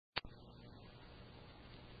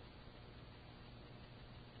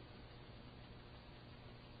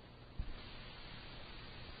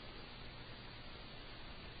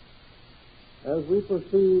As we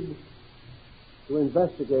proceed to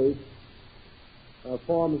investigate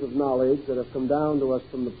forms of knowledge that have come down to us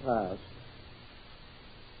from the past,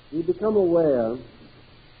 we become aware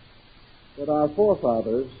that our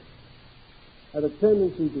forefathers had a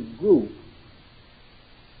tendency to group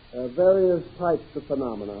various types of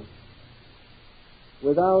phenomena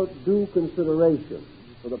without due consideration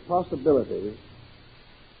for the possibility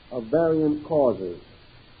of variant causes.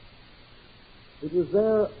 It was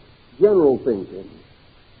their general thinking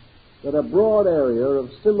that a broad area of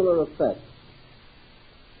similar effects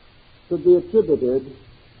could be attributed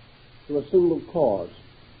to a single cause.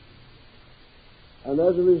 And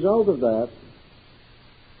as a result of that,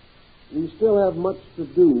 we still have much to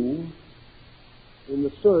do in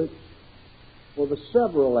the search for the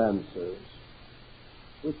several answers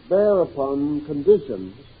which bear upon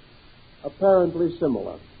conditions apparently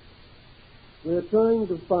similar. We are trying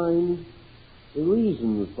to find the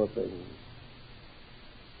reasons for things.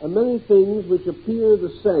 And many things which appear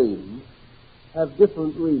the same have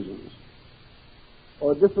different reasons,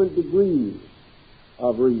 or different degrees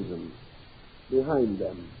of reason behind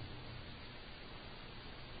them.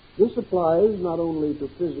 This applies not only to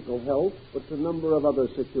physical health, but to a number of other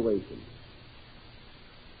situations.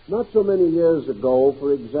 Not so many years ago,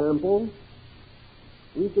 for example,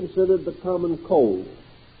 we considered the common cold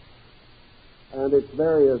and its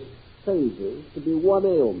various phases to be one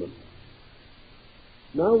ailment.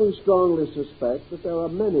 Now we strongly suspect that there are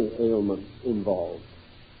many ailments involved.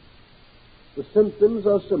 The symptoms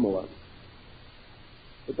are similar,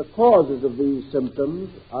 but the causes of these symptoms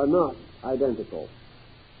are not identical.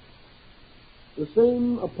 The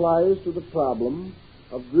same applies to the problem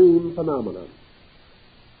of dream phenomena.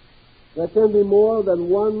 There can be more than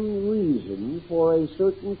one reason for a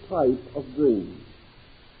certain type of dream.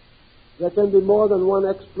 There can be more than one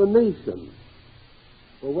explanation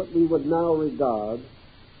for what we would now regard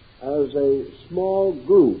as a small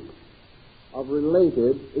group of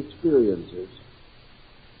related experiences.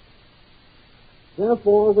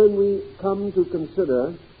 Therefore, when we come to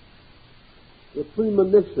consider the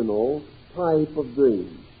premonitional type of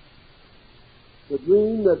dream, the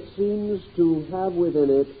dream that seems to have within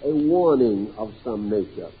it a warning of some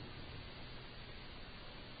nature,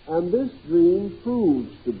 and this dream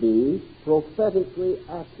proves to be prophetically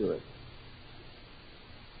accurate,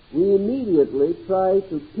 we immediately try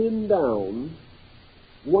to pin down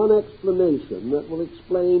one explanation that will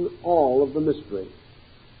explain all of the mystery.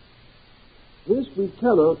 This we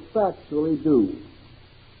cannot factually do,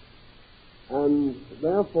 and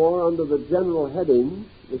therefore, under the general heading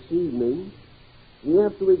this evening, we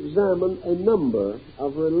have to examine a number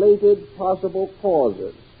of related possible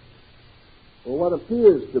causes for what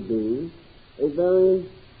appears to be a very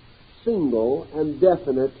single and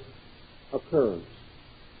definite occurrence.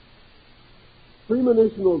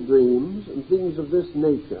 Premonitional dreams and things of this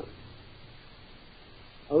nature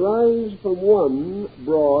arise from one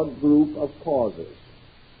broad group of causes,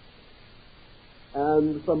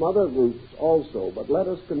 and from other groups also, but let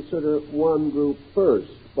us consider one group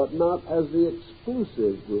first, but not as the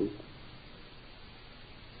exclusive group.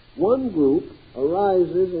 One group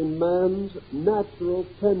arises in man's natural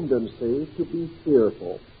tendency to be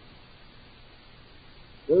fearful.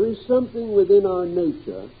 There is something within our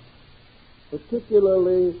nature,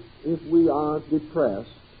 particularly if we are depressed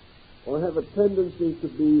or have a tendency to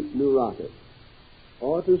be neurotic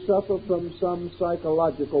or to suffer from some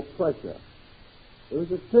psychological pressure. There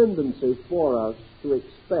is a tendency for us to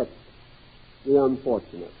expect the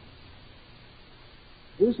unfortunate.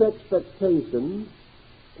 This expectation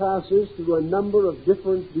passes through a number of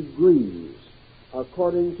different degrees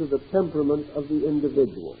according to the temperament of the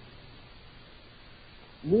individual.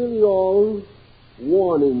 Nearly all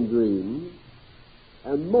warning dreams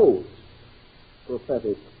and most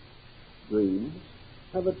prophetic dreams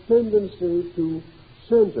have a tendency to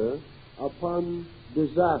center upon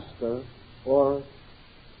disaster or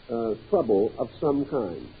trouble of some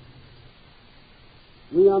kind.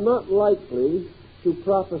 We are not likely to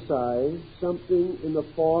prophesy something in the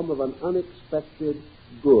form of an unexpected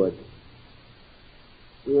good.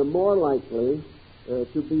 We are more likely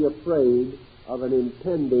to be afraid of an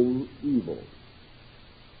impending evil.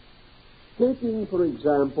 Taking, for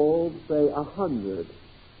example, say 100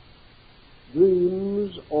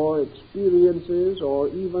 dreams or experiences or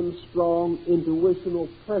even strong intuitional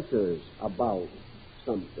pressures about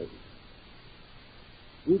something,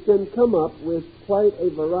 we can come up with quite a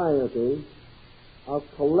variety of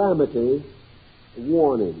calamity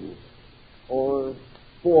warnings or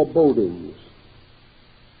forebodings.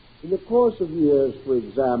 In the course of years, for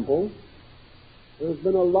example, there's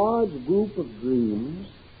been a large group of dreams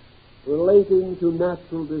relating to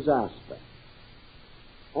natural disaster.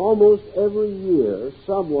 Almost every year,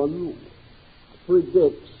 someone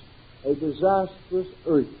predicts a disastrous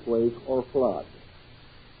earthquake or flood.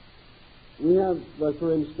 We have,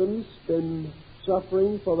 for instance, been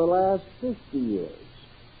suffering for the last 50 years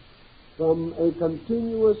from a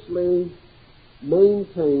continuously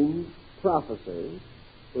maintained prophecy,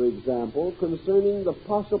 for example, concerning the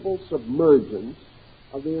possible submergence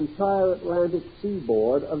of the entire Atlantic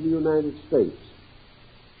seaboard of the United States.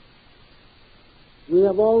 We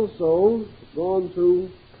have also gone through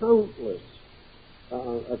countless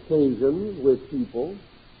occasions with people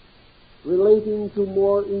relating to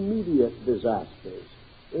more immediate disasters.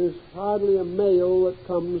 There's hardly a mail that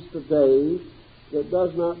comes today that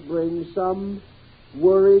does not bring some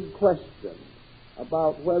worried question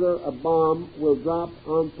about whether a bomb will drop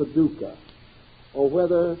on Paducah or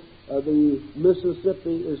whether the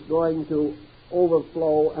Mississippi is going to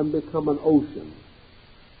overflow and become an ocean.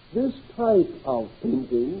 This type of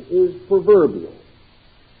thinking is proverbial.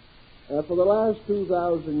 For the last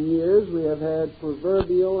 2,000 years, we have had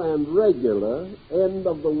proverbial and regular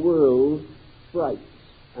end-of-the-world frights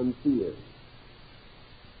and fears.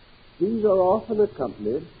 These are often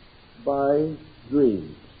accompanied by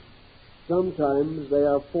dreams. Sometimes they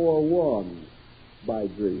are forewarned by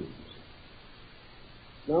dreams.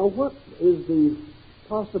 Now, what is the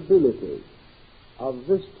possibility of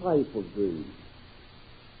this type of dream?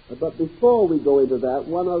 But before we go into that,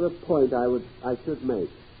 one other point I should make.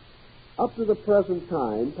 Up to the present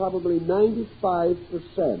time, probably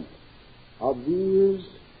 95% of these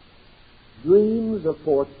dreams of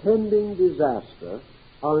portending disaster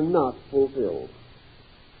are not fulfilled.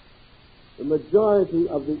 The majority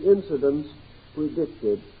of the incidents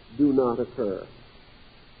predicted do not occur.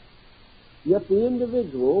 Yet the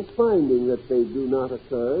individual, finding that they do not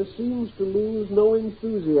occur, seems to lose no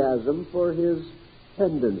enthusiasm for his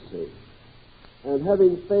tendency, and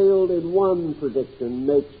having failed in one prediction,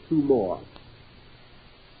 makes two more.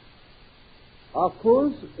 Of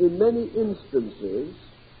course, in many instances,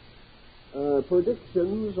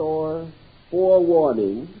 predictions or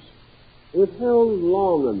forewarnings, if held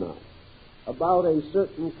long enough about a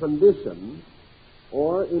certain condition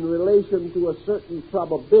or in relation to a certain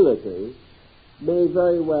probability, may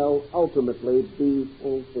very well ultimately be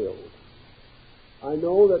fulfilled. I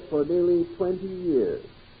know that for nearly 20 years,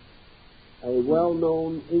 a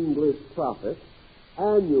well-known English prophet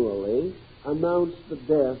annually announced the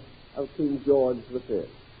death of King George V.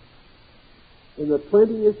 In the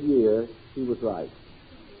 20th year, he was right.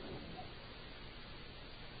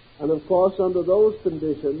 And of course, under those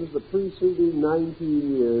conditions, the preceding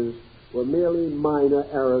 19 years were merely minor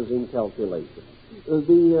errors in calculation.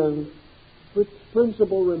 The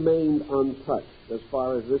principle remained untouched as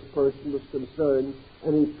far as this person was concerned,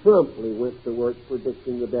 and he promptly went to work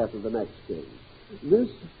predicting the death of the next king. This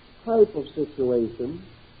type of situation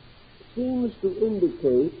seems to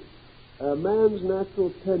indicate a man's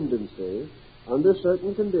natural tendency, under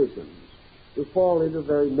certain conditions, to fall into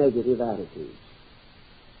very negative attitudes.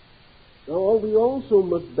 Now, we also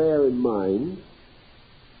must bear in mind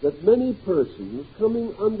that many persons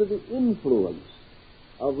coming under the influence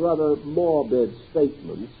of rather morbid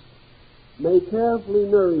statements may carefully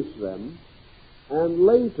nourish them and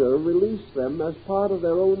later release them as part of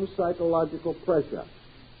their own psychological pressure.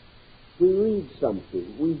 We read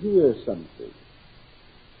something, we hear something,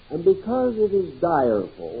 and because it is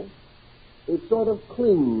direful, it sort of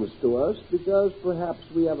clings to us because perhaps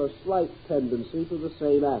we have a slight tendency to the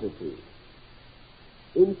same attitude.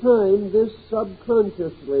 In time, this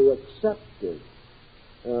subconsciously accepted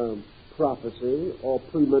prophecy or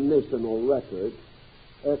premonition or record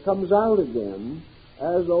comes out again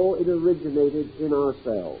as though it originated in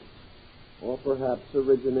ourselves, or perhaps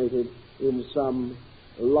originated in some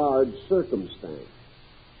large circumstance.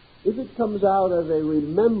 If it comes out as a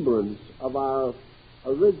remembrance of our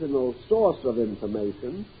original source of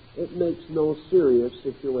information, it makes no serious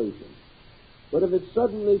situation. But if it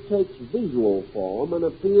suddenly takes visual form and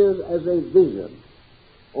appears as a vision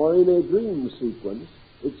or in a dream sequence,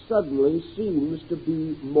 it suddenly seems to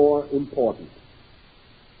be more important.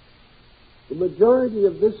 The majority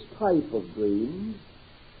of this type of dream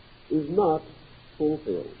is not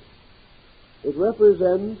fulfilled. It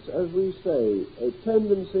represents, as we say, a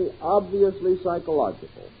tendency obviously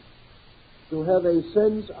psychological to have a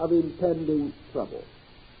sense of impending trouble.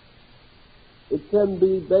 It can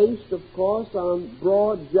be based, of course, on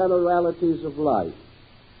broad generalities of life.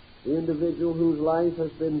 The individual whose life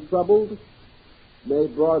has been troubled may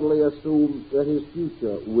broadly assume that his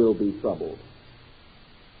future will be troubled.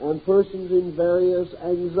 And persons in various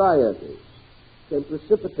anxieties can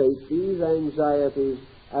precipitate these anxieties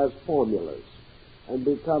as formulas and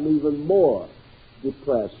become even more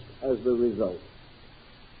depressed as the result.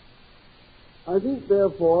 I think,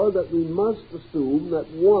 therefore, that we must assume that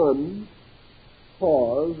one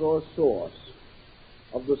cause or source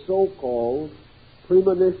of the so-called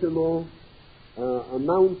premonitional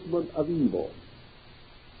announcement of evil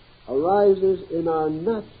arises in our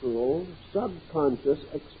natural subconscious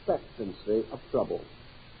expectancy of trouble.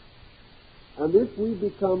 And if we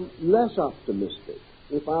become less optimistic,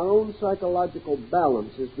 if our own psychological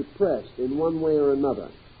balance is depressed in one way or another,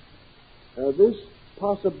 this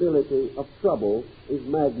possibility of trouble is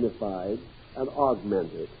magnified and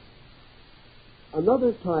augmented.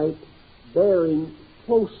 Another type bearing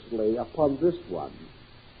closely upon this one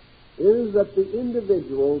is that the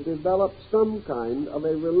individual develops some kind of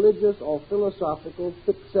a religious or philosophical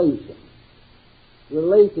fixation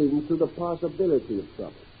relating to the possibility of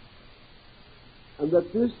trouble, and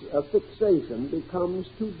that this fixation becomes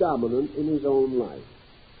too dominant in his own life.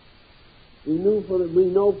 We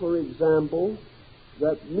know, for example,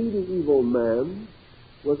 that medieval man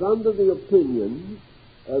was under the opinion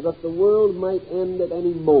that the world might end at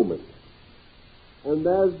any moment. And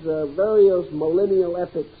as various millennial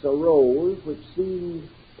epics arose, which seemed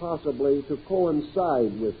possibly to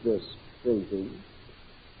coincide with this thinking,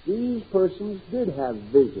 these persons did have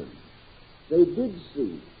vision. They did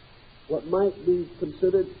see what might be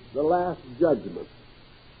considered the last judgment.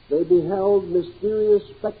 They beheld mysterious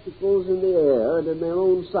spectacles in the air and in their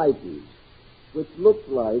own psyches, which looked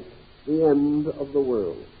like the end of the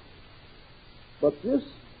world. But this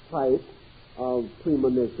type of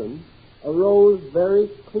premonition arose very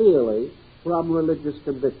clearly from religious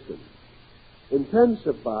conviction,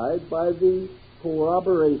 intensified by the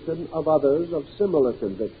corroboration of others of similar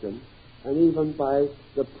conviction, and even by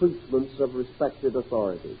the preachments of respected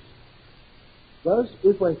authorities. Thus,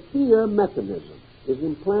 if a fear mechanism is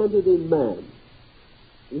implanted in man,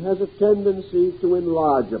 he has a tendency to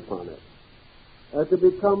enlarge upon it, to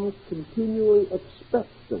become continually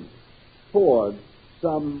expectant toward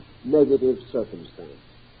some negative circumstance.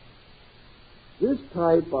 This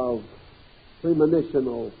type of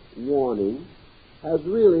premonitional warning has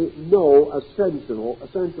really no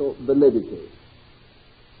essential validity.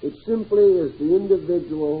 It simply is the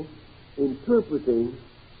individual interpreting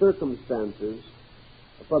circumstances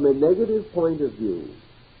from a negative point of view,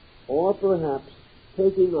 or perhaps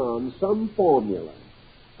taking on some formula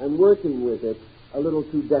and working with it a little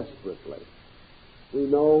too desperately. We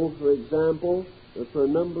know, for example, that for a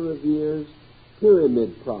number of years,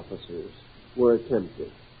 pyramid prophecies were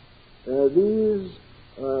attempted. These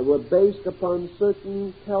were based upon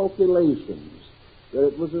certain calculations that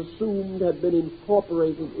it was assumed had been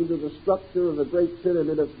incorporated into the structure of the Great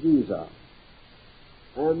Pyramid of Giza.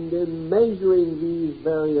 And in measuring these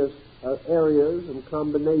various areas and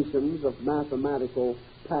combinations of mathematical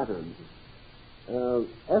patterns,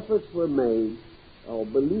 efforts were made, or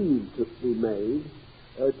believed to be made,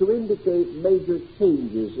 to indicate major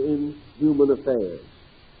changes in human affairs.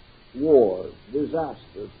 Wars,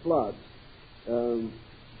 disasters, floods,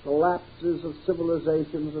 collapses of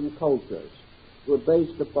civilizations and cultures were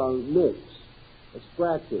based upon nicks,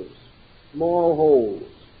 scratches, small holes,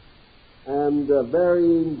 and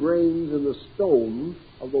varying grains in the stone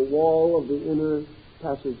of the wall of the inner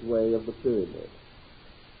passageway of the pyramid.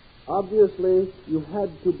 Obviously, you had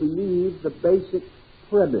to believe the basic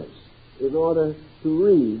premise in order to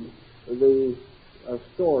read the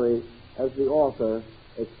story as the author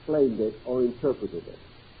explained it or interpreted it.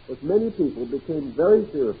 But many people became very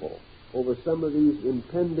fearful over some of these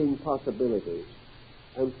impending possibilities,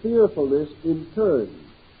 and fearfulness in turn,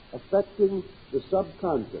 affecting the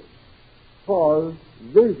subconscious, caused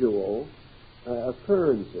visual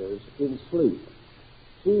occurrences in sleep,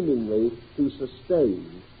 seemingly to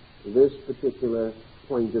sustain this particular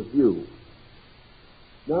point of view.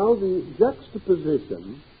 Now, the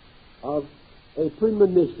juxtaposition of a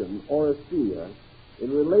premonition or a fear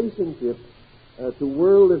in relationship to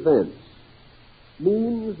world events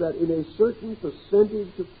means that in a certain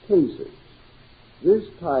percentage of cases, this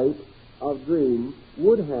type of dream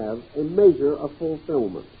would have a measure of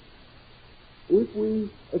fulfillment. If we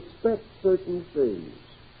expect certain things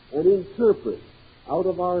and interpret out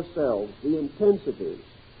of ourselves the intensities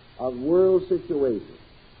of world situations,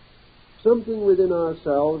 something within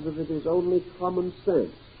ourselves, if it is only common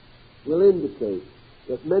sense, will indicate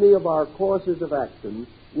that many of our courses of action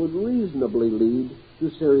would reasonably lead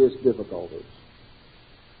to serious difficulties.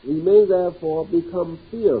 We may therefore become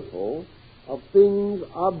fearful of things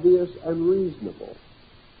obvious and reasonable,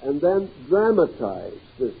 and then dramatize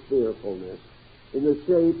this fearfulness in the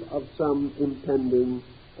shape of some impending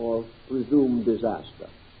or presumed disaster.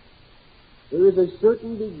 There is a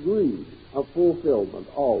certain degree of fulfillment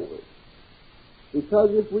always, because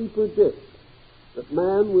if we predict that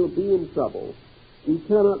man will be in trouble, he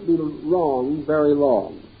cannot be wrong very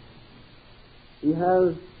long. He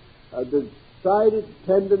has a decided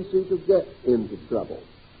tendency to get into trouble.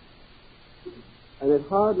 And it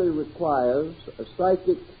hardly requires a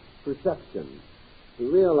psychic perception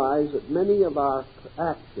to realize that many of our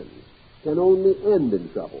actions can only end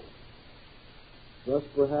in trouble. Thus,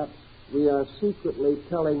 perhaps, we are secretly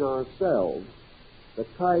telling ourselves the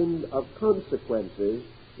kind of consequences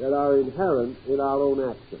that are inherent in our own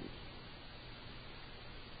actions.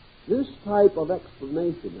 This type of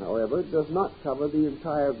explanation, however, does not cover the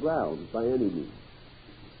entire ground by any means.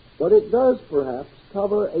 But it does, perhaps,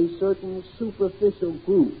 cover a certain superficial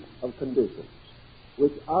group of conditions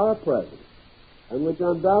which are present and which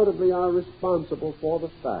undoubtedly are responsible for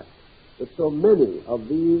the fact that so many of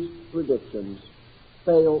these predictions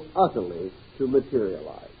fail utterly to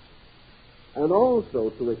materialize, and also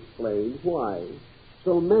to explain why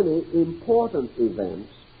so many important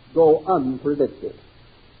events go unpredicted.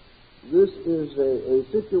 This is a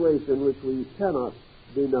situation which we cannot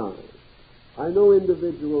deny. I know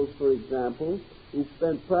individuals, for example, who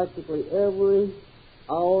spent practically every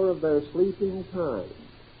hour of their sleeping time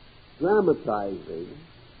dramatizing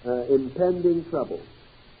impending trouble,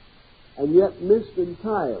 and yet missed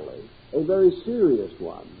entirely a very serious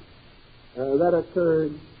one that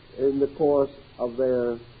occurred in the course of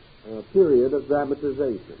their period of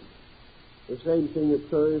dramatization. The same thing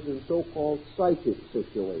occurs in so-called psychic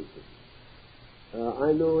situations.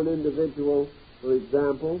 I know an individual, for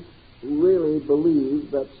example, who really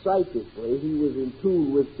believed that psychically he was in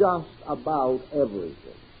tune with just about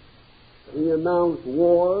everything. He announced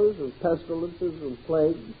wars and pestilences and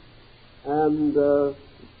plagues and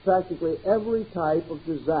practically every type of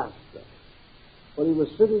disaster. But he was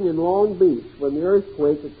sitting in Long Beach when the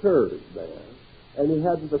earthquake occurred there, and he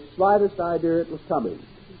hadn't the slightest idea it was coming.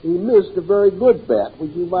 He missed a very good bet,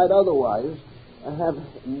 which he might otherwise have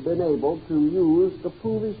been able to use to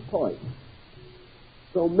prove his point.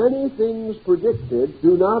 So many things predicted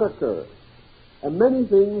do not occur, and many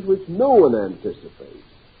things which no one anticipates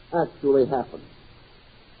actually happen.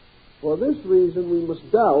 For this reason, we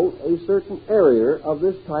must doubt a certain area of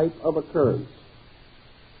this type of occurrence.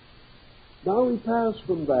 Now we pass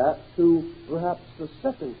from that to perhaps the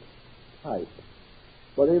second type.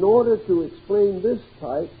 But in order to explain this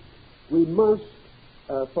type, we must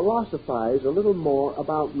philosophize a little more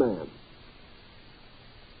about man.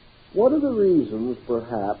 What are the reasons,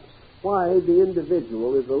 perhaps, why the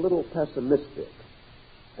individual is a little pessimistic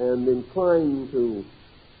and inclined to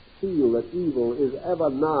feel that evil is ever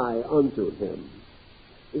nigh unto him?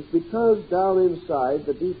 It's because down inside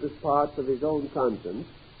the deepest parts of his own conscience,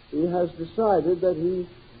 he has decided that he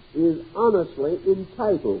is honestly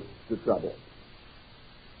entitled to trouble.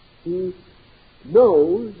 He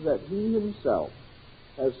knows that he himself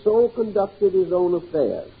has so conducted his own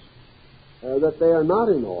affairs that they are not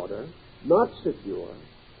in order, not secure,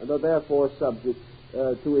 and are therefore subject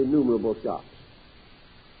to innumerable shocks.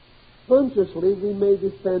 Consciously, we may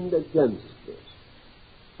defend against this,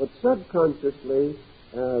 but subconsciously,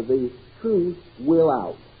 the truth will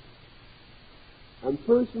out. And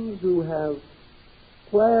persons who have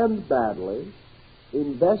planned badly,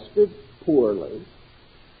 invested poorly,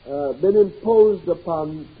 been imposed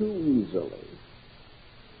upon too easily,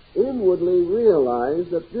 inwardly realize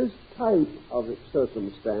that this type of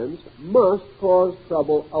circumstance must cause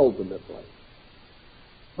trouble ultimately.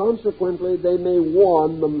 Consequently, they may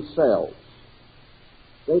warn themselves.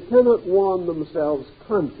 They cannot warn themselves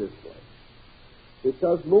consciously,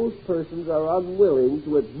 because most persons are unwilling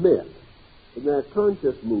to admit in their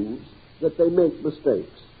conscious moves that they make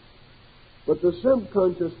mistakes. But the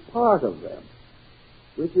subconscious part of them,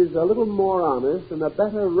 which is a little more honest and a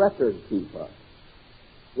better record keeper,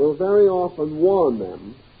 will very often warn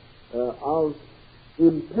them of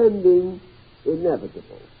impending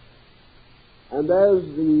inevitables. And as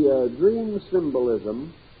the dream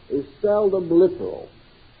symbolism is seldom literal,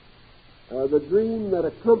 the dream that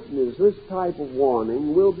accompanies this type of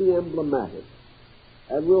warning will be emblematic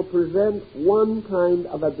and will present one kind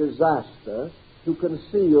of a disaster to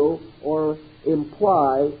conceal or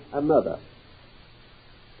imply another.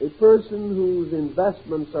 A person whose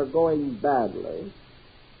investments are going badly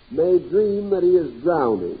may dream that he is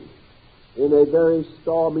drowning in a very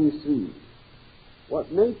stormy sea.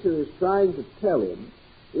 What nature is trying to tell him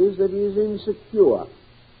is that he is insecure,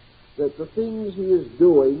 that the things he is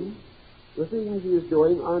doing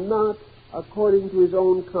are not according to his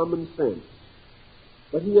own common sense,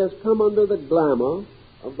 but he has come under the glamour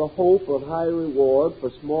of the hope of high reward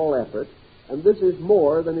for small effort, and this is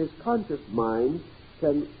more than his conscious mind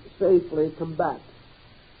can safely combat.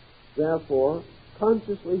 Therefore,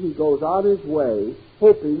 consciously he goes on his way,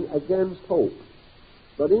 hoping against hope.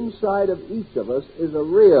 But inside of each of us is a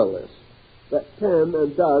realist that can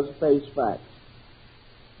and does face facts.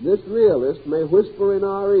 This realist may whisper in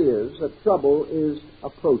our ears that trouble is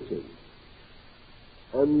approaching.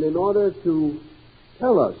 And in order to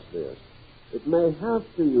tell us this, it may have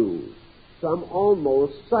to use some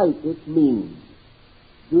almost psychic means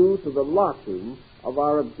due to the locking of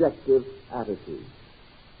our objective attitude.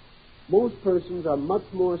 Most persons are much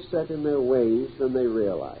more set in their ways than they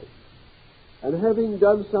realize. And having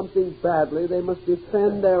done something badly, they must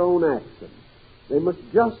defend their own action. They must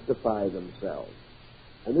justify themselves.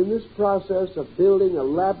 And in this process of building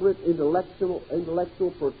elaborate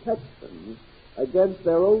intellectual protections against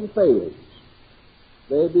their own failings,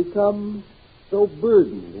 they become so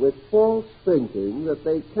burdened with false thinking that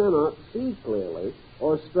they cannot see clearly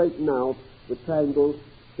or straighten out the tangled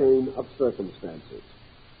chain of circumstances.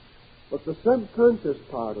 But the subconscious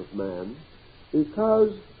part of man,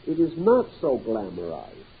 because it is not so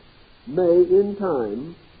glamorized, may in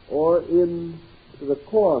time or in the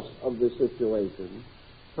course of the situation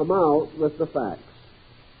come out with the facts.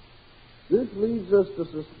 This leads us to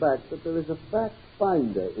suspect that there is a fact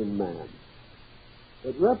finder in man.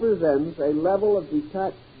 It represents a level of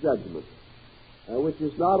detached judgment which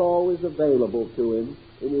is not always available to him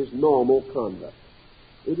in his normal conduct.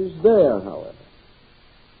 It is there, however,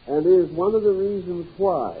 and is one of the reasons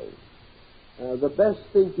why the best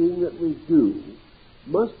thinking that we do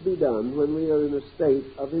must be done when we are in a state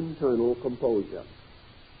of internal composure.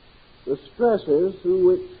 The stresses through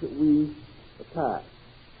which we pass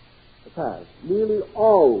nearly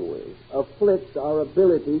always afflict our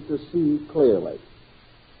ability to see clearly.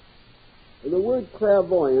 And the word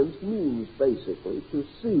clairvoyance means basically to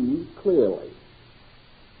see clearly.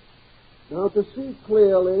 Now, to see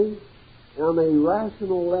clearly on a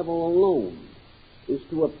rational level alone is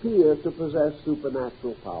to appear to possess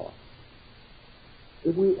supernatural power.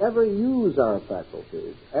 If we ever use our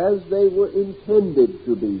faculties as they were intended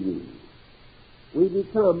to be used, we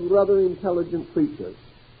become rather intelligent creatures.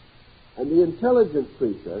 And the intelligent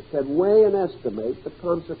creature can weigh and estimate the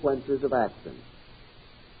consequences of action.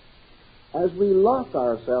 As we lock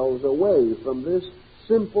ourselves away from this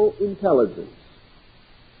simple intelligence,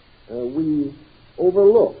 we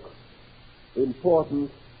overlook important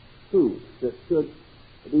truths that should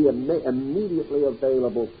be immediately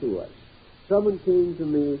available to us. Someone came to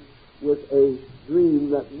me with a dream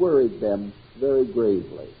that worried them very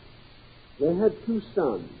gravely. They had 2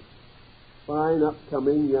 sons, fine,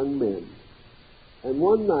 upcoming young men. And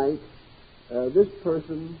one night, this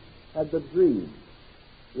person had the dream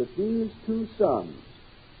that these 2 sons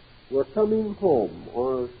were coming home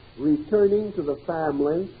or returning to the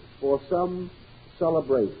family for some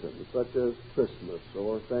celebration, such as Christmas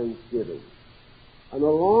or Thanksgiving. And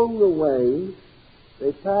along the way,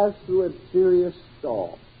 they passed through a serious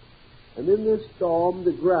storm. And in this storm,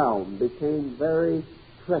 the ground became very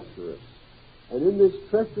treacherous. And in this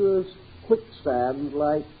treacherous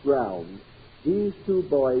quicksand-like ground, these 2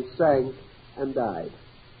 boys sank and died.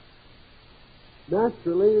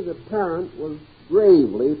 Naturally, the parent was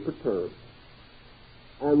gravely perturbed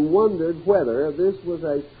and wondered whether this was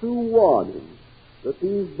a true warning that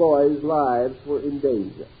these boys' lives were in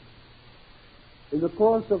danger. In the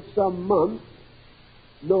course of some months,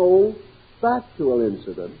 no factual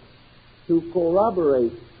incident to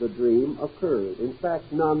corroborate the dream occurred. In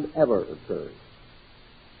fact, none ever occurred.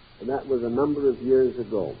 And that was a number of years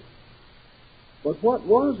ago. But what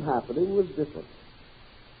was happening was different.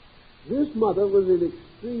 This mother was an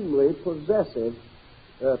extremely possessive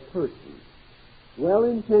person,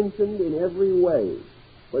 well-intentioned in every way,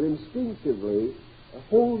 but instinctively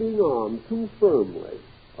holding on too firmly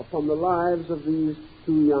upon the lives of these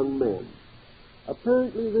 2 young men.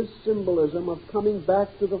 Apparently, this symbolism of coming back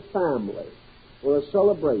to the family for a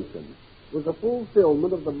celebration was a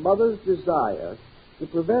fulfillment of the mother's desire to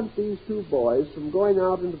prevent these 2 boys from going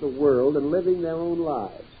out into the world and living their own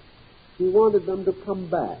lives. She wanted them to come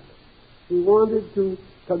back. She wanted to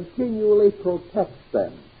continually protect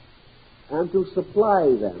them and to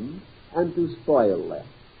supply them and to spoil them.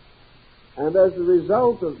 And as a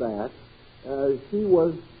result of that, she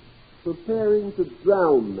was preparing to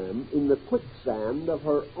drown them in the quicksand of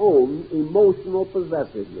her own emotional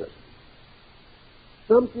possessiveness.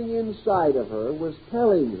 Something inside of her was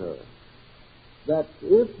telling her that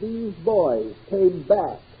if these boys came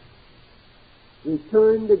back,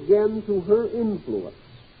 returned again to her influence,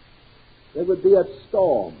 there would be a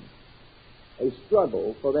storm, a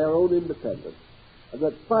struggle for their own independence, and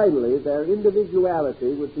that finally their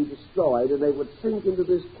individuality would be destroyed and they would sink into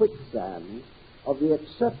this quicksand of the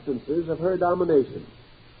acceptances of her domination.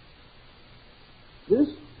 This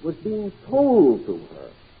was being told to her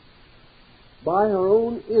by her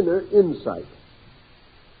own inner insight.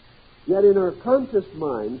 Yet in her conscious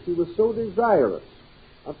mind she was so desirous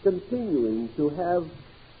of continuing to have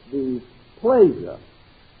the pleasure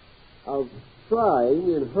of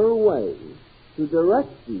trying in her way to direct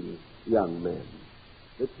these young men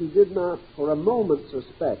that she did not for a moment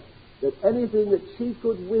suspect that anything that she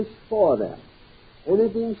could wish for them,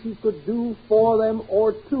 anything she could do for them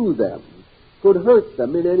or to them, could hurt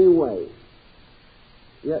them in any way.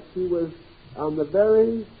 Yet she was on the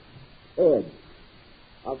very edge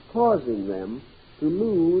of causing them to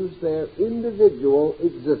lose their individual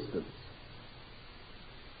existence.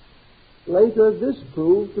 Later, this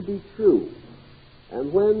proved to be true,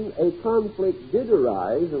 and when a conflict did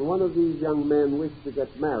arise and one of these young men wished to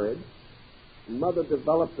get married, the mother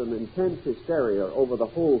developed an intense hysteria over the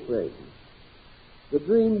whole thing. The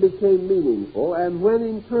dream became meaningful, and when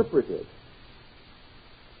interpreted,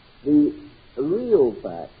 the real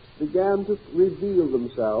facts began to reveal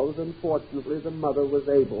themselves, and fortunately the mother was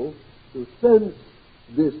able to sense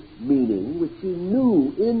this meaning, which she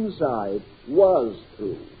knew inside was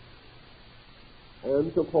true,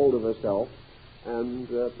 and took hold of herself and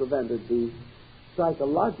prevented the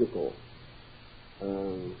psychological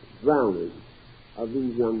drowning of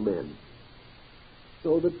these young men.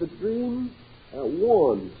 So that the dream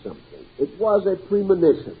warned something. It was a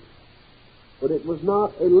premonition, but it was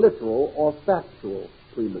not a literal or factual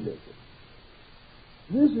premonition.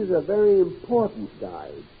 This is a very important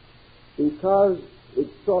guide because it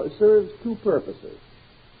serves two purposes.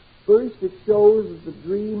 First, it shows that the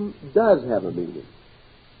dream does have a meaning.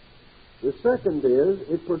 The second is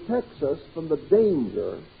it protects us from the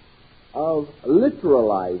danger of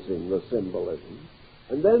literalizing the symbolism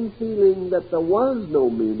and then feeling that there was no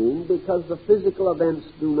meaning because the physical events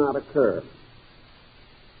do not occur.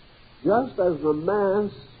 Just as the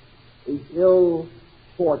mass ill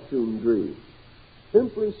fortune dream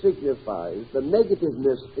simply signifies the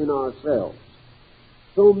negativeness in ourselves,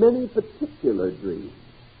 so many particular dreams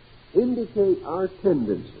indicate our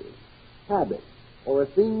tendencies, habits, or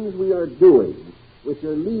things we are doing which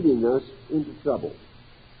are leading us into trouble.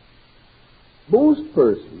 Most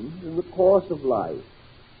persons in the course of life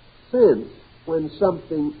sense when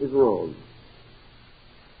something is wrong.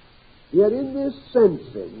 Yet in this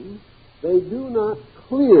sensing, they do not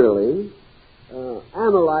clearly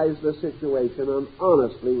analyze the situation and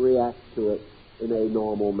honestly react to it in a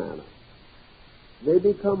normal manner. They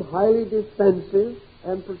become highly defensive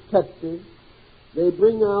and protective. They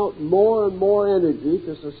bring out more and more energy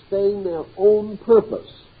to sustain their own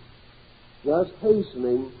purpose, thus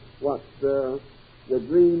hastening what the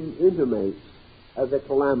dream intimates as a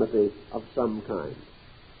calamity of some kind.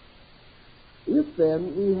 If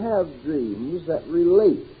then we have dreams that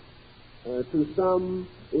relate to some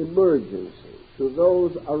emergency, to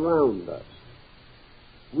those around us,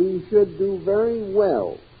 we should do very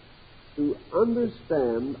well to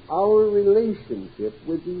understand our relationship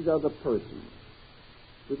with these other persons,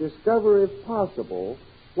 to discover, if possible,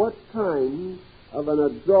 what kind of an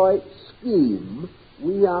adroit scheme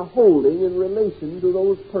we are holding in relation to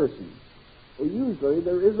those persons. For usually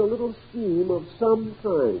there is a little scheme of some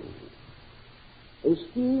kind, a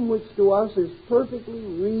scheme which to us is perfectly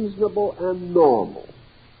reasonable and normal,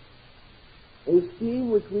 a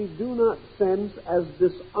scheme which we do not sense as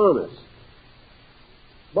dishonest,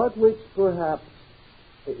 but which perhaps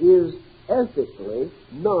is ethically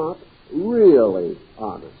not really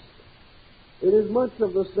honest. It is much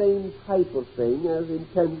of the same type of thing as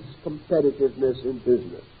intense competitiveness in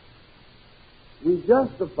business. We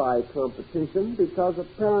justify competition because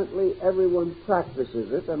apparently everyone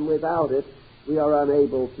practices it, and without it we are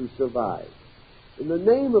unable to survive. In the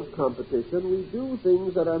name of competition, we do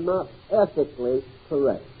things that are not ethically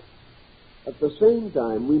correct. At the same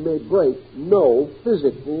time, we may break no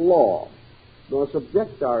physical law, nor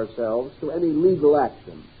subject ourselves to any legal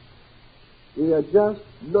action. We are just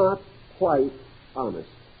not quite honest.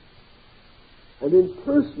 And in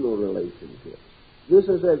personal relationships, this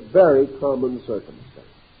is a very common circumstance.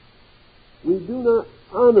 We do not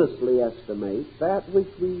honestly estimate that which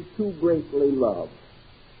we too greatly love.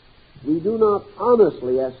 We do not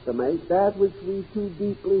honestly estimate that which we too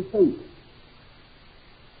deeply hate.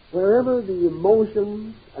 Wherever the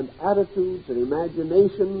emotions and attitudes and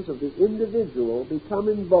imaginations of the individual become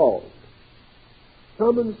involved,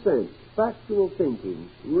 common sense, factual thinking,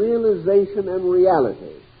 realization, and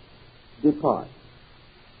reality depart.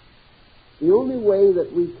 The only way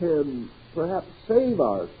that we can perhaps save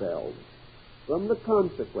ourselves from the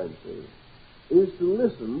consequences is to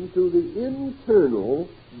listen to the internal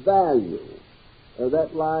value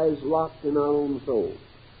that lies locked in our own souls.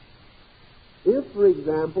 If, for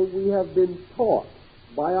example, we have been taught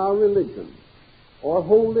by our religion, or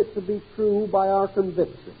hold it to be true by our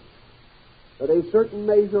conviction, that a certain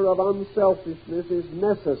measure of unselfishness is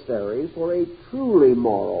necessary for a truly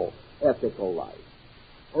moral, ethical life,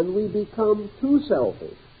 and we become too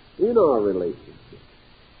selfish in our relationship,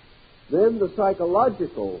 then the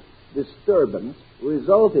psychological disturbance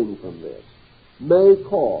resulting from this may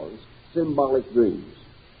cause symbolic dreams.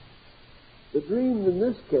 The dream in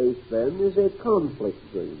this case, then, is a conflict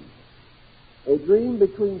dream, a dream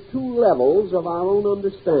between two levels of our own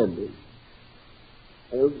understanding,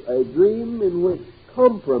 a dream in which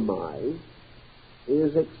compromise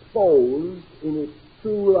is exposed in its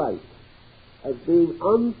true light as being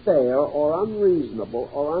unfair or unreasonable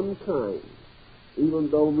or unkind,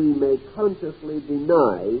 even though we may consciously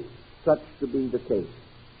deny such to be the case.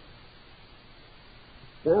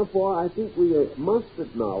 Therefore, I think we must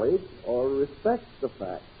acknowledge or respect the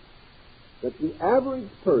fact that the average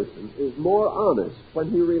person is more honest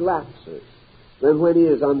when he relaxes than when he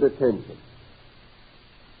is under tension.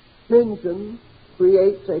 Tension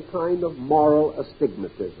creates a kind of moral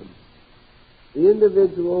astigmatism. The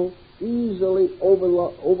individual easily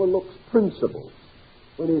overlooks principles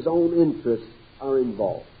when his own interests are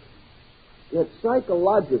involved. Yet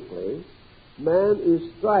psychologically, man is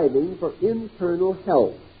striving for internal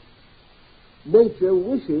health. Nature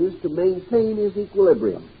wishes to maintain his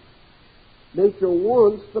equilibrium. Nature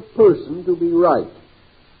wants the person to be right.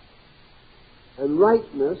 And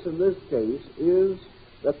rightness in this case is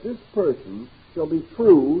that this person shall be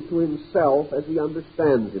true to himself as he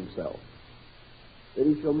understands himself. That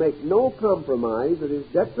he shall make no compromise that is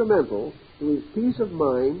detrimental to his peace of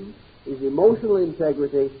mind, his emotional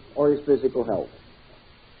integrity, or his physical health.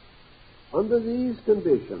 Under these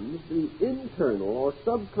conditions, the internal or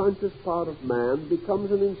subconscious part of man becomes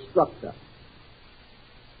an instructor,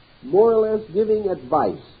 more or less giving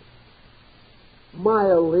advice,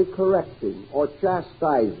 mildly correcting or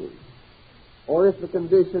chastising, or if the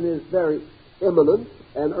condition is very imminent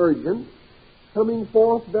and urgent, coming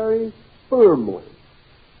forth very firmly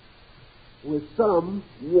with some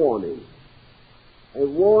warning, a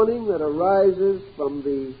warning that arises from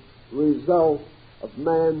the result of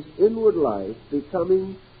man's inward life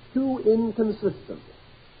becoming too inconsistent,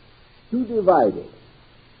 too divided,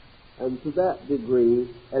 and to that degree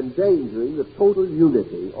endangering the total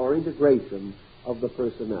unity or integration of the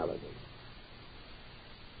personality.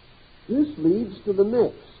 This leads to the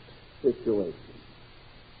next situation.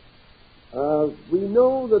 We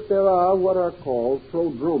know that there are what are called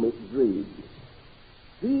prodromic dreams.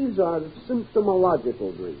 These are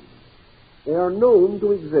symptomological dreams. They are known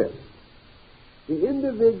to exist. The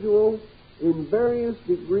individual, in various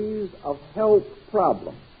degrees of health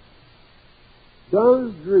problem,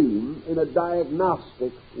 does dream in a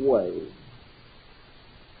diagnostic way.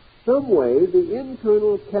 Some way, the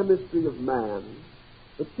internal chemistry of man,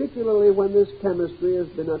 particularly when this chemistry has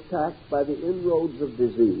been attacked by the inroads of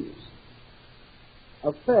disease,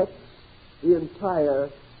 affects the entire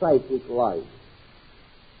psychic life.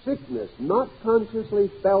 Sickness, not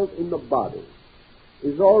consciously felt in the body,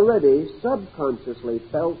 is already subconsciously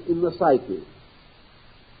felt in the psyche.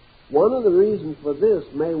 One of the reasons for this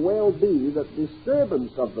may well be that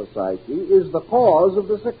disturbance of the psyche is the cause of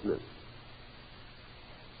the sickness.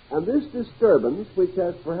 And this disturbance, which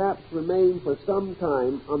has perhaps remained for some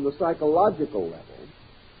time on the psychological level,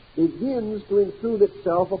 begins to intrude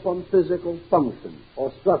itself upon physical function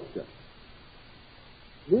or structure.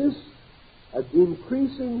 This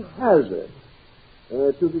increasing hazard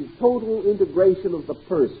to the total integration of the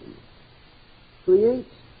person creates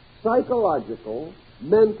psychological,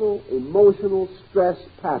 mental, emotional stress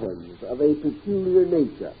patterns of a peculiar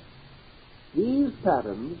nature. These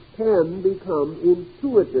patterns can become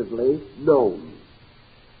intuitively known.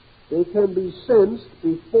 They can be sensed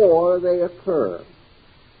before they occur.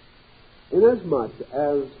 Inasmuch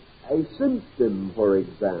as a symptom, for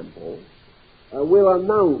example, will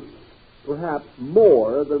announce perhaps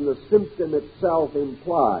more than the symptom itself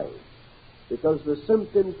implies, because the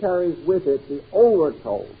symptom carries with it the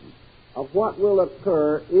overtone of what will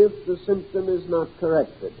occur if the symptom is not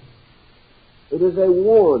corrected. It is a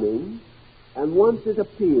warning, and once it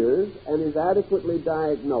appears and is adequately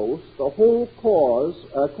diagnosed, the whole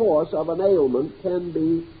course of an ailment can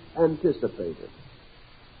be anticipated.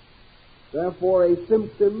 Therefore, a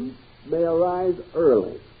symptom may arise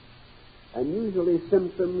early, And usually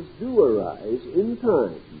symptoms do arise in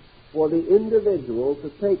time for the individual to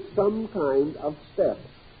take some kind of step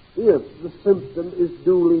if the symptom is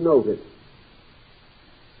duly noted.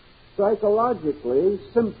 Psychologically,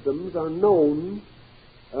 symptoms are known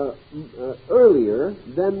earlier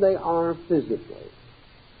than they are physically.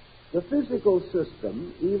 The physical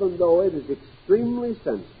system, even though it is extremely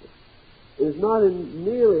sensitive, is not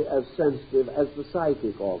nearly as sensitive as the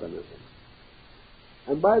psychic organism.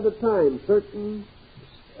 And by the time certain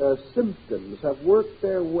symptoms have worked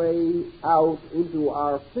their way out into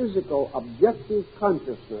our physical objective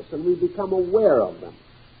consciousness and we become aware of them,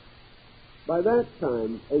 by that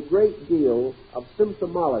time a great deal of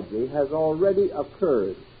symptomology has already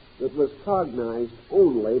occurred that was cognized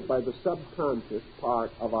only by the subconscious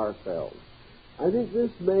part of ourselves. I think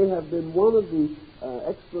this may have been one of the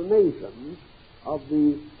explanations of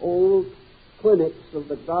the old clinics of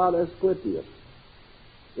the god Asclepius,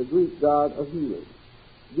 the Greek god of healing.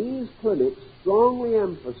 These clinics strongly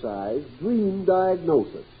emphasized dream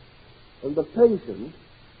diagnosis, and the patient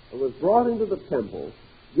was brought into the temple,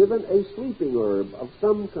 given a sleeping herb of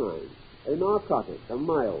some kind, a narcotic, a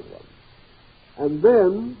mild one, and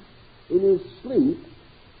then in his sleep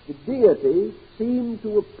the deity seemed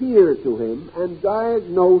to appear to him and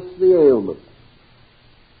diagnose the ailment.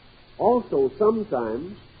 Also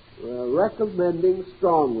sometimes recommending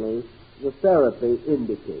strongly the therapy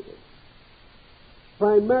indicated.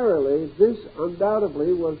 Primarily, this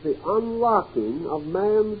undoubtedly was the unlocking of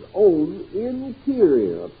man's own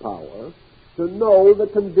interior power to know the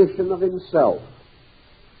condition of himself.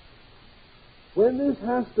 When this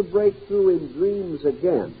has to break through in dreams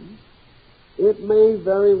again, it may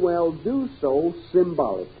very well do so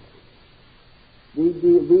symbolically.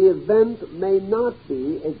 The event may not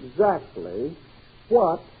be exactly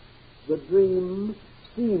what the dream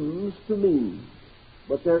seems to mean,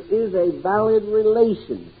 but there is a valid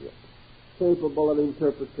relationship capable of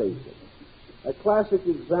interpretation. A classic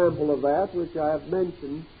example of that, which I have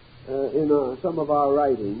mentioned in some of our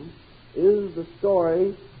writings, is the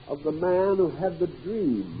story of the man who had the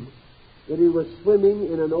dream that he was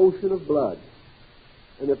swimming in an ocean of blood,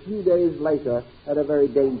 and a few days later had a very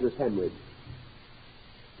dangerous hemorrhage.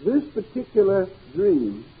 This particular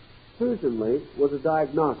dream certainly was a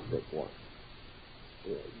diagnostic one.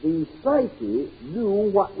 The psyche knew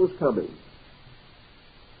what was coming,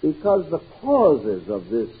 because the causes of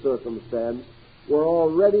this circumstance were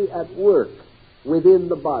already at work within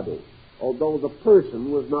the body, although the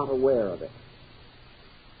person was not aware of it.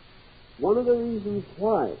 One of the reasons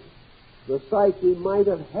why the psyche might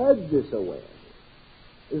have had this awareness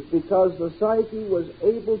is because the psyche was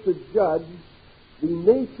able to judge the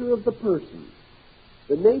nature of the person,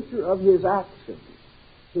 the nature of his actions,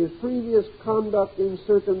 his previous conduct in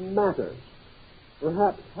certain matters,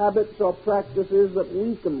 perhaps habits or practices that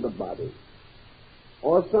weakened the body,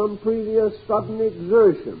 or some previous sudden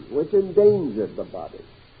exertion which endangered the body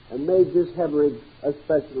and made this hemorrhage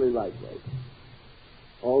especially likely.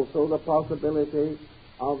 Also the possibility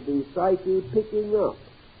of the psyche picking up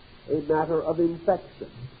a matter of infection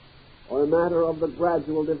or a matter of the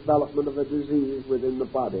gradual development of a disease within the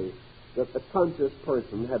body that the conscious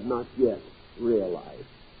person had not yet realized.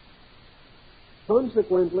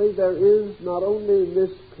 Consequently, there is not only in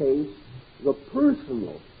this case the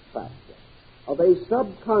personal factor of a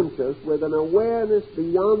subconscious with an awareness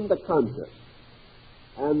beyond the conscious,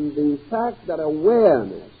 and the fact that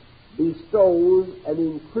awareness bestows an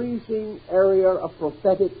increasing area of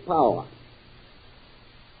prophetic power.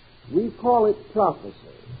 We call it prophecy,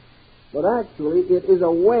 but actually it is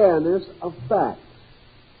awareness of facts,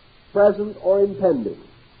 present or impending.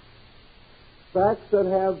 Facts that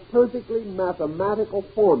have perfectly mathematical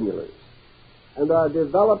formulas and are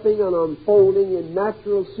developing and unfolding in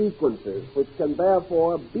natural sequences which can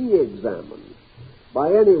therefore be examined by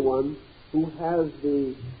anyone who has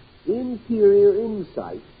the interior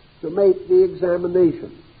insight to make the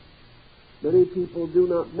examination. Many people do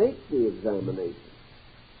not make the examination.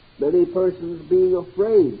 Many persons, being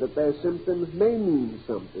afraid that their symptoms may mean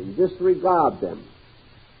something, disregard them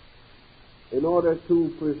in order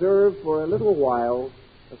to preserve for a little while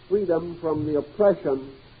the freedom from the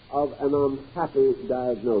oppression of an unhappy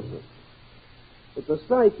diagnosis. But the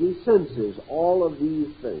psyche senses all of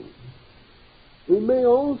these things. We may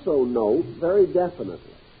also note very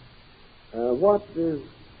definitely what is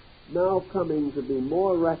now coming to be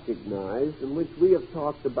more recognized and which we have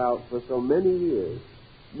talked about for so many years,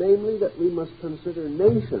 namely that we must consider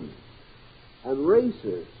nations and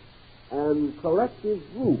races and collective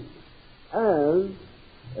groups as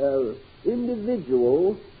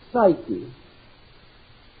individual psyches.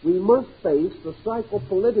 we must face the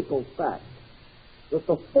psychopolitical fact that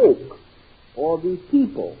the folk or the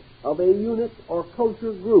people of a unit or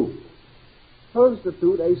culture group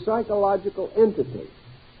constitute a psychological entity.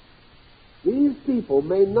 These people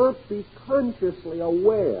may not be consciously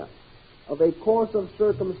aware of a course of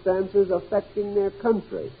circumstances affecting their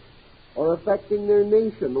country or affecting their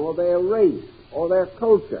nation or their race or their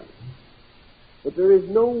culture. But there is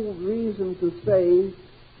no reason to say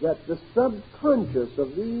that the subconscious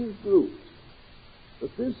of these groups,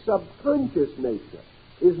 that this subconscious nature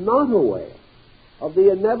is not aware of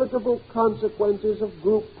the inevitable consequences of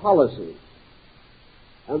group policy,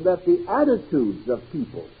 and that the attitudes of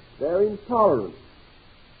people, their intolerance,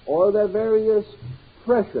 or their various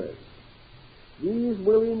pressures, these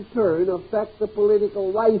will in turn affect the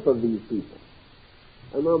political life of these people.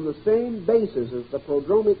 And on the same basis as the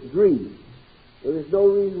prodromic dreams, there is no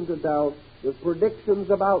reason to doubt that predictions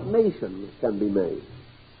about nations can be made.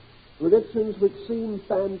 Predictions which seem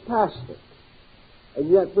fantastic, and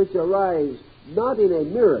yet which arise not in a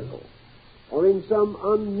miracle or in some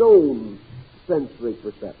unknown sensory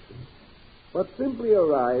perception, but simply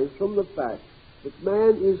arise from the fact that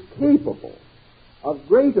man is capable of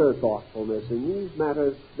greater thoughtfulness in these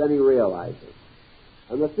matters than he realizes,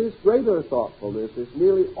 and that this greater thoughtfulness is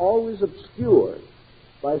nearly always obscured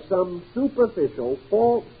by some superficial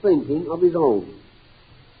false thinking of his own.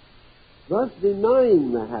 Thus,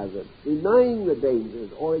 denying the hazards, denying the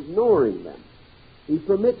dangers, or ignoring them, he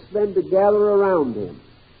permits them to gather around him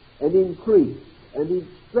and increase, and he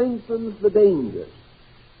strengthens the dangers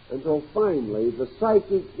until finally the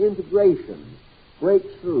psychic integration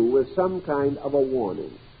breaks through with some kind of a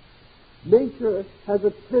warning. Nature has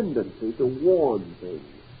a tendency to warn things.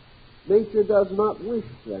 Nature does not wish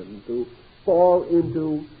them to fall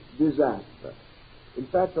into disaster. In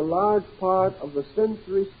fact, a large part of the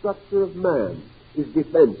sensory structure of man is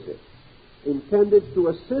defensive, intended to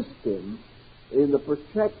assist him in the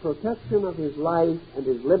protection of his life and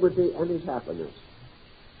his liberty and his happiness.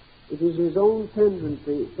 It is his own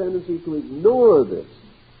tendency to ignore this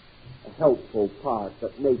helpful part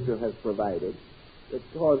that nature has provided that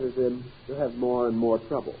causes him to have more and more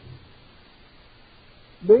trouble.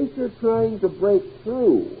 Nature, trying to break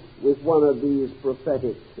through with one of these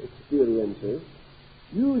prophetic experiences,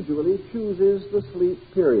 usually chooses the sleep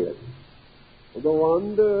period. Although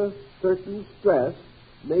under certain stress,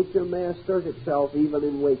 nature may assert itself even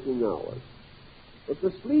in waking hours. But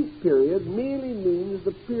the sleep period merely means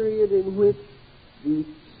the period in which the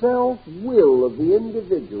self-will of the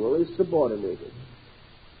individual is subordinated.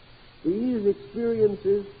 These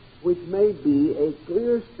experiences, which may be a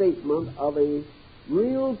clear statement of a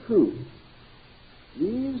real truth,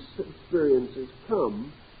 these experiences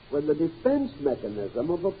come when the defense mechanism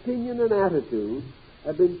of opinion and attitude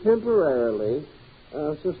have been temporarily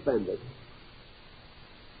suspended.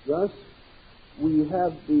 Thus, we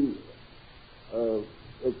have the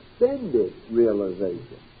extended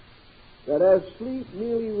realization that as sleep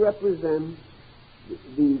merely represents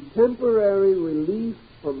the temporary relief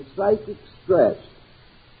from psychic stress,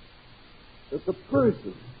 that the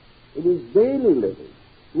person in his daily living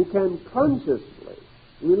who can consciously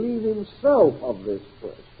relieve himself of this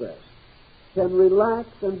stress can relax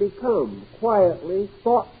and become quietly,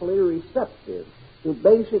 thoughtfully receptive to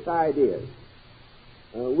basic ideas,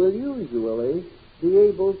 will usually be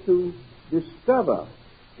able to discover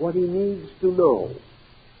what he needs to know.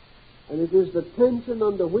 And it is the tension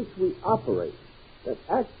under which we operate that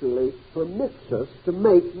actually permits us to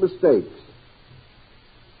make mistakes.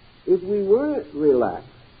 If we were relaxed,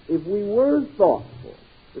 if we were thoughtful,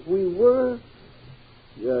 if we were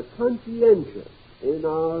conscientious in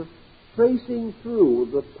our tracing through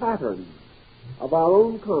the pattern of our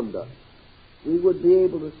own conduct, we would be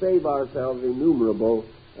able to save ourselves innumerable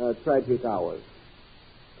tragic hours.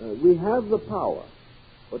 We have the power,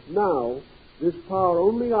 but now this power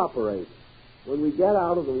only operates when we get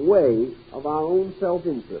out of the way of our own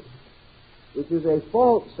self-interest, which is a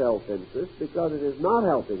false self-interest because it is not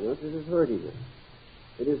helping us, it is hurting us.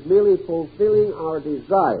 It is merely fulfilling our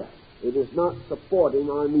desire. It is not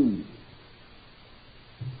supporting our needs.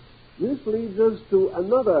 This leads us to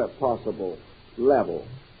another possible level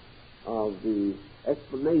of the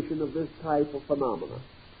explanation of this type of phenomena.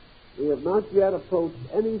 We have not yet approached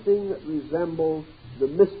anything that resembles the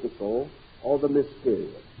mystical or the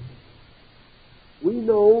mysterious. We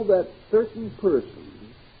know that certain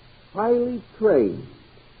persons, highly trained,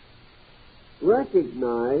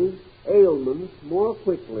 recognize ailments more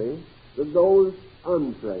quickly than those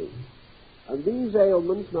untrained. And these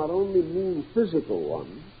ailments not only mean physical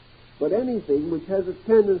ones, but anything which has a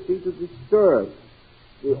tendency to disturb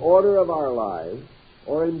the order of our lives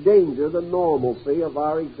or endanger the normalcy of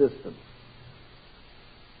our existence.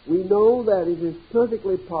 We know that it is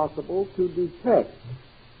perfectly possible to detect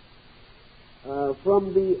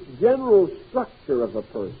from the general structure of a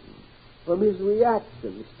person, from his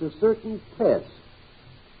reactions to certain tests,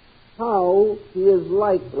 how he is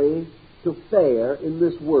likely to fare in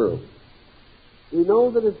this world. We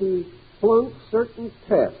know that if he flunks certain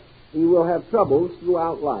tests, he will have troubles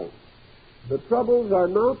throughout life. The troubles are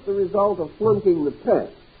not the result of flunking the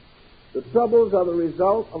test. The troubles are the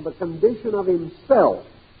result of the condition of himself.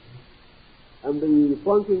 And the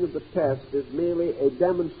flunking of the test is merely a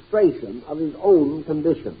demonstration of his own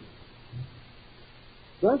condition.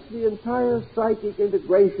 Thus, the entire psychic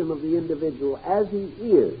integration of the individual as he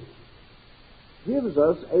is gives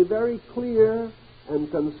us a very clear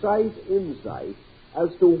and concise insight as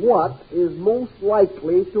to what is most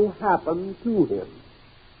likely to happen to him.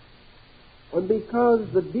 And because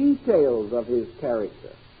the details of his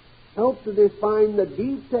character help to define the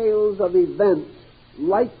details of events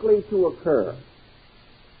likely to occur,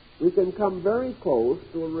 we can come very close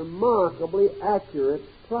to a remarkably accurate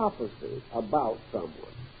prophecy about someone,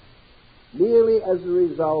 merely as a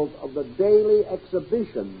result of the daily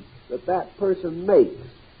exhibition that that person makes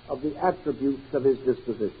of the attributes of his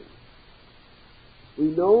disposition. We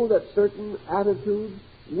know that certain attitudes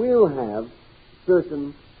will have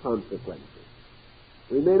certain consequences.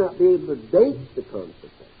 We may not be able to date the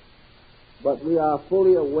consequence, but we are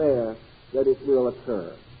fully aware that it will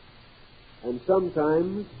occur. And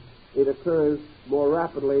sometimes it occurs more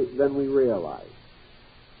rapidly than we realize.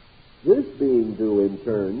 This being due in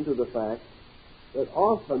turn to the fact that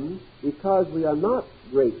often, because we are not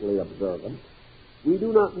greatly observant, we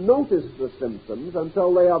do not notice the symptoms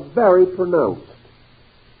until they are very pronounced.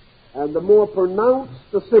 And the more pronounced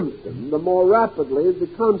the symptom, the more rapidly the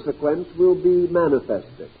consequence will be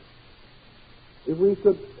manifested. If we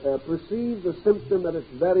could perceive the symptom at its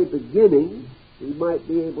very beginning, we might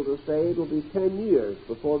be able to say it will be 10 years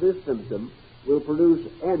before this symptom will produce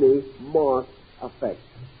any marked effect.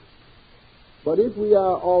 But if we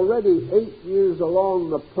are already 8 years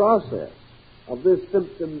along the process of this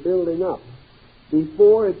symptom building up,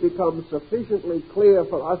 before it becomes sufficiently clear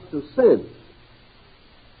for us to sense,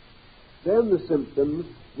 then the symptoms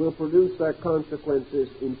will produce their consequences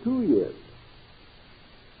in 2 years,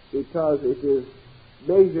 because it is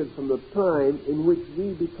measured from the time in which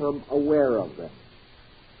we become aware of them.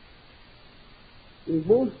 The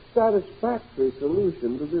most satisfactory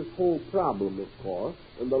solution to this whole problem, of course,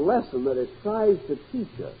 and the lesson that it tries to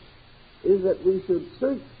teach us, is that we should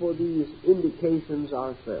search for these indications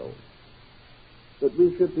ourselves, that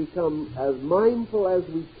we should become as mindful as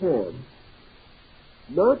we can,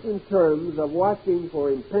 not in terms of watching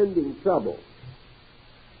for impending trouble,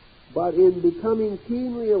 but in becoming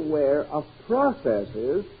keenly aware of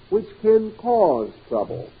processes which can cause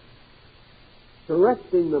trouble,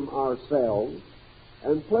 correcting them ourselves,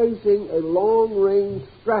 and placing a long-range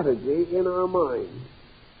strategy in our minds.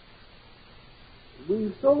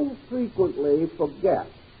 We so frequently forget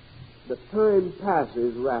that time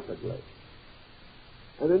passes rapidly.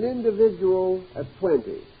 And an individual at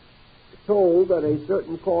 20, told that a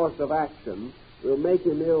certain course of action will make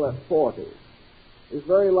him ill at 40, is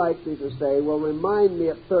very likely to say, well, remind me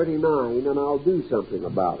at 39 and I'll do something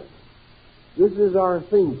about it. This is our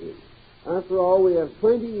thinking. After all, we have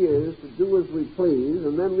 20 years to do as we please,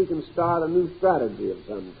 and then we can start a new strategy of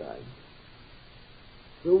some kind.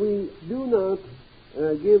 So we do not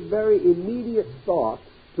give very immediate thought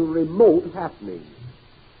to remote happenings.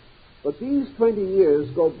 But these 20 years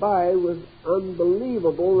go by with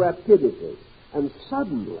unbelievable rapidity, and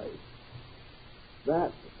suddenly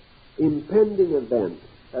that impending event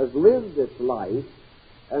has lived its life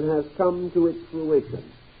and has come to its fruition.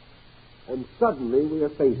 And suddenly we are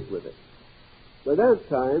faced with it. By that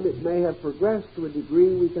time, it may have progressed to a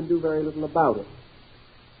degree we can do very little about it.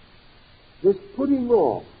 This putting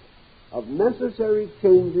off of necessary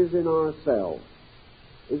changes in ourselves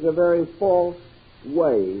is a very false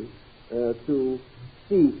way to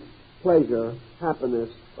seek pleasure, happiness,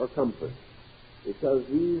 or comfort, because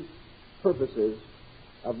these purposes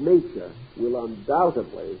of nature will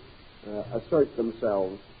undoubtedly assert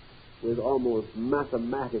themselves with almost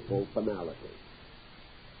mathematical finality.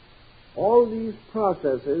 All these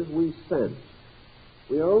processes we sense.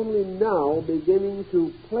 We are only now beginning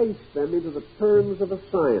to place them into the terms of a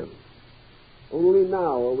science. Only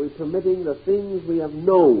now are we permitting the things we have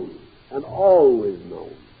known and always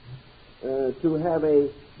known to have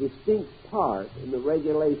a distinct part in the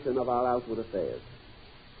regulation of our outward affairs.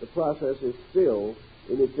 The process is still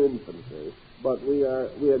in its infancy, but we are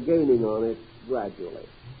gaining on it gradually.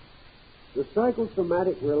 the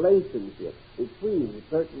psychosomatic relationship between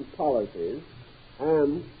certain policies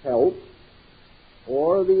and health,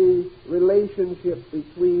 or the relationship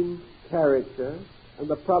between character and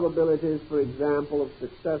the probabilities, for example, of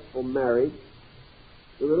successful marriage,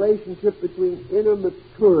 the relationship between inner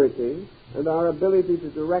maturity and our ability to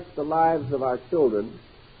direct the lives of our children,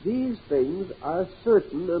 these things are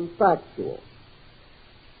certain and factual.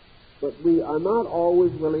 But we are not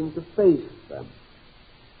always willing to face them.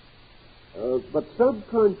 But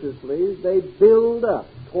subconsciously, they build up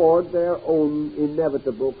toward their own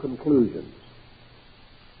inevitable conclusions.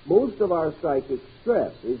 Most of our psychic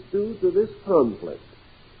stress is due to this conflict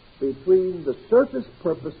between the surface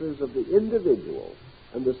purposes of the individual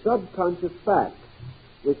and the subconscious facts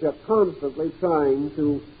which are constantly trying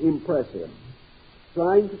to impress him,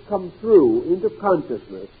 trying to come through into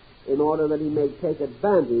consciousness in order that he may take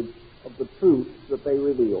advantage of the truths that they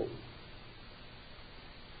reveal.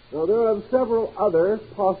 Now, there are several other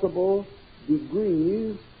possible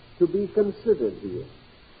degrees to be considered here.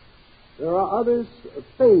 There are other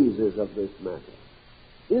phases of this matter.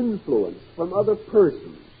 Influence from other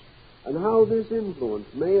persons, and how this influence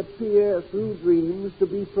may appear through dreams to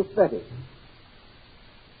be prophetic.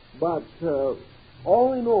 But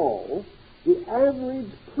all in all, the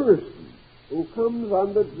average person who comes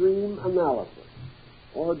under dream analysis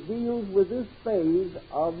or deals with this phase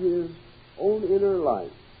of his own inner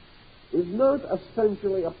life is not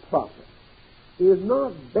essentially a prophet. He is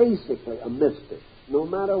not basically a mystic, no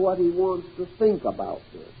matter what he wants to think about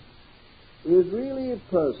this. He is really a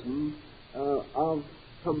person of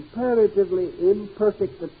comparatively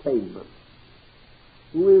imperfect attainment,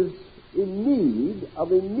 who is in need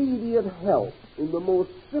of immediate help in the most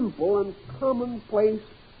simple and commonplace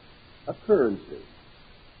occurrences.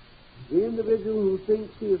 The individual who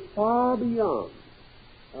thinks he is far beyond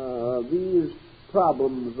these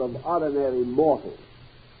problems of ordinary mortals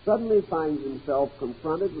suddenly finds himself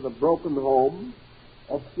confronted with a broken home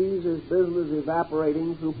or sees his business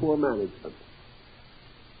evaporating through poor management.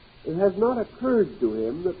 It has not occurred to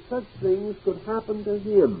him that such things could happen to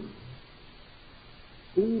him.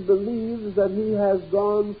 He believes that he has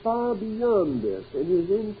gone far beyond this in his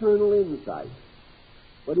internal insight,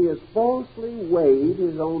 but he has falsely weighed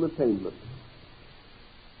his own attainment.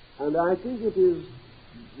 And I think it is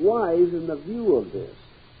wise in the view of this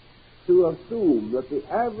to assume that the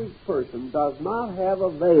average person does not have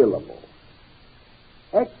available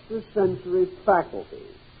extrasensory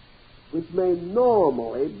faculties which may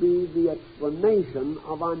normally be the explanation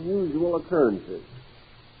of unusual occurrences.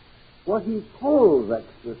 What he calls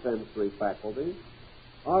extrasensory faculties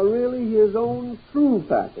are really his own true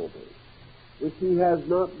faculties, which he has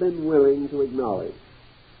not been willing to acknowledge,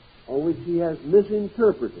 or which he has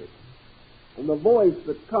misinterpreted. And the voice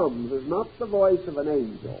that comes is not the voice of an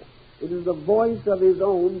angel. It is the voice of his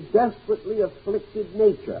own desperately afflicted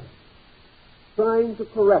nature, trying to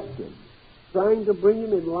correct him, trying to bring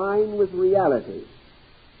him in line with reality,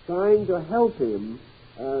 trying to help him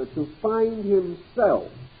to find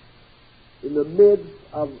himself in the midst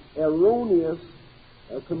of erroneous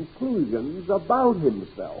conclusions about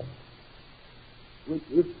himself, which,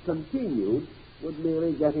 if continued, would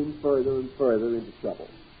merely get him further and further into trouble.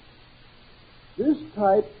 This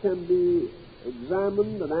type can be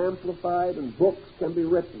examined and amplified, and books can be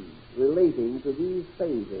written relating to these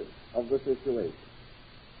phases of the situation.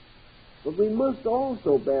 But we must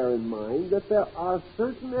also bear in mind that there are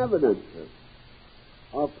certain evidences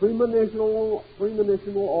of premonitional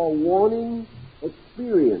or warning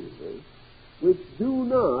experiences which do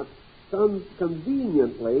not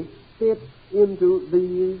conveniently fit into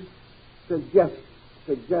these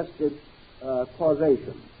suggested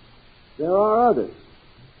causations. There are others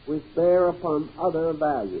which bear upon other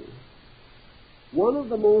values. One of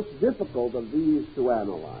the most difficult of these to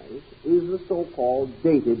analyze is the so-called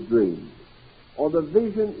dated dream, or the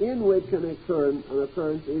vision in which an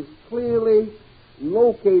occurrence is clearly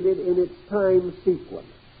located in its time sequence.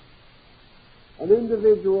 An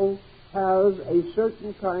individual has a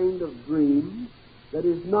certain kind of dream that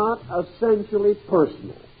is not essentially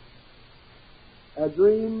personal. A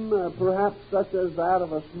dream perhaps such as that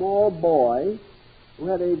of a small boy who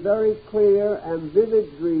had a very clear and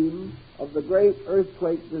vivid dream of the great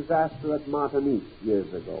earthquake disaster at Martinique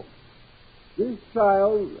years ago. This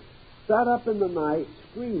child sat up in the night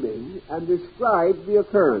screaming and described the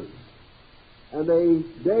occurrence. And a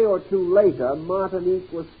day or two later,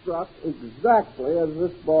 Martinique was struck exactly as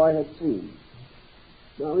this boy had seen.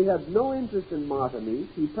 Now, he had no interest in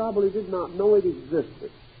Martinique. He probably did not know it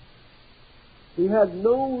existed. He had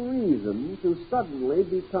no reason to suddenly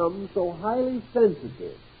become so highly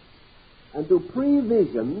sensitive and to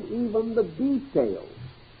prevision even the details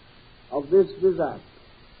of this disaster.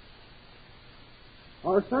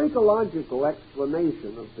 Our psychological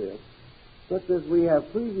explanation of this, such as we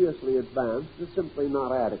have previously advanced, is simply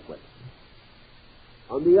not adequate.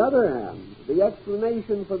 On the other hand, the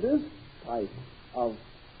explanation for this type of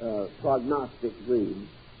prognostic dream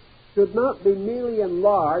should not be merely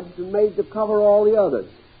enlarged and made to cover all the others.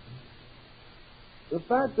 The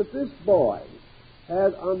fact that this boy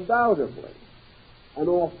had undoubtedly an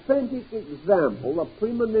authentic example of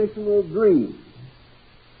premonitional dreams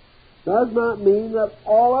does not mean that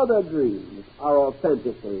all other dreams are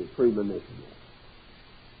authentically premonitional,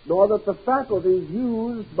 nor that the faculties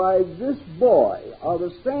used by this boy are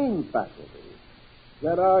the same faculties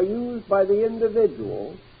that are used by the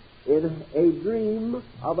individual in a dream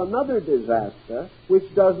of another disaster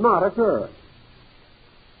which does not occur.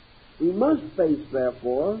 We must face,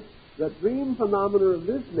 therefore, that dream phenomena of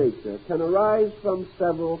this nature can arise from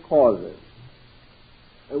several causes,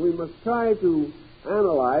 and we must try to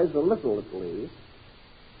analyze a little at least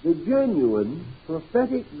the genuine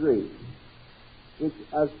prophetic dream, which,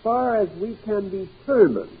 as far as we can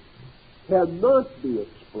determine, cannot be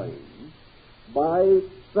explained by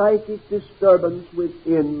psychic disturbance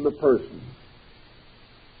within the person.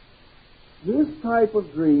 This type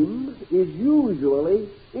of dream is usually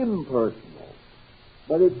impersonal,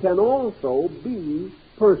 but it can also be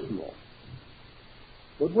personal.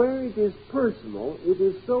 But where it is personal, it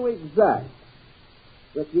is so exact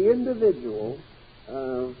that the individual,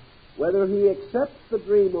 whether he accepts the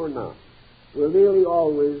dream or not, will nearly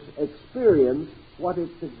always experience what it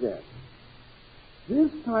suggests.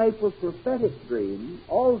 This type of prophetic dream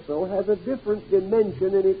also has a different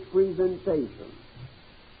dimension in its presentation.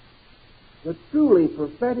 The truly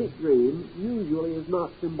prophetic dream usually is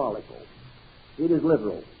not symbolical. It is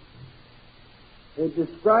literal. It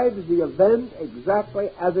describes the event exactly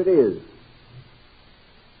as it is.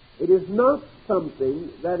 It is not something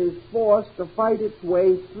that is forced to fight its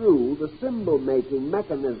way through the symbol-making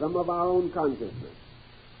mechanism of our own consciousness.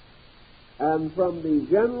 And from the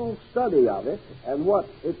general study of it and what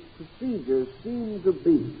its procedures seem to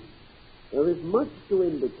be, there is much to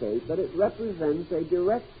indicate that it represents a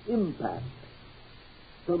direct impact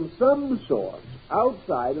from some source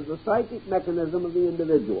outside of the psychic mechanism of the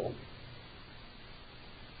individual.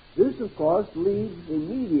 This, of course, leads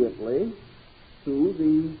immediately to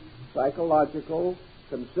the psychological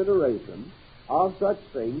consideration of such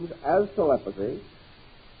things as telepathy,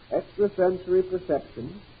 extrasensory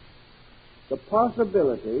perception, the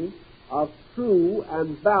possibility of true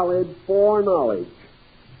and valid foreknowledge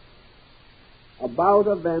about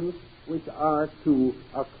events which are to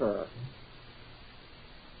occur.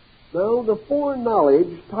 Now, the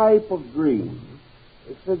foreknowledge type of dream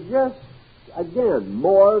suggests, again,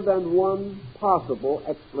 more than one possible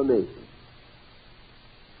explanation.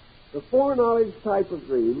 The foreknowledge type of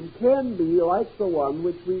dream can be like the one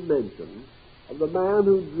which we mentioned of the man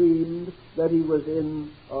who dreamed that he was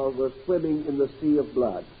was swimming in the sea of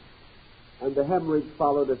blood, and the hemorrhage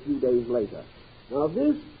followed a few days later. Now,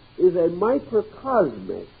 this is a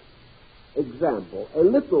microcosmic example, a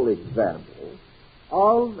little example,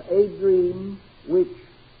 of a dream which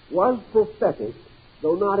was prophetic,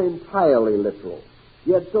 though not entirely literal,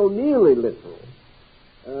 yet so nearly literal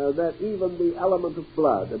that even the element of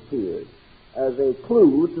blood appeared as a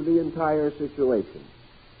clue to the entire situation.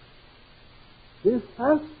 This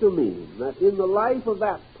has to mean that in the life of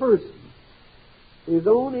that person, his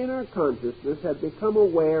own inner consciousness had become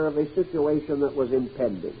aware of a situation that was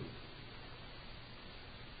impending.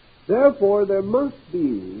 Therefore, there must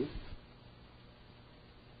be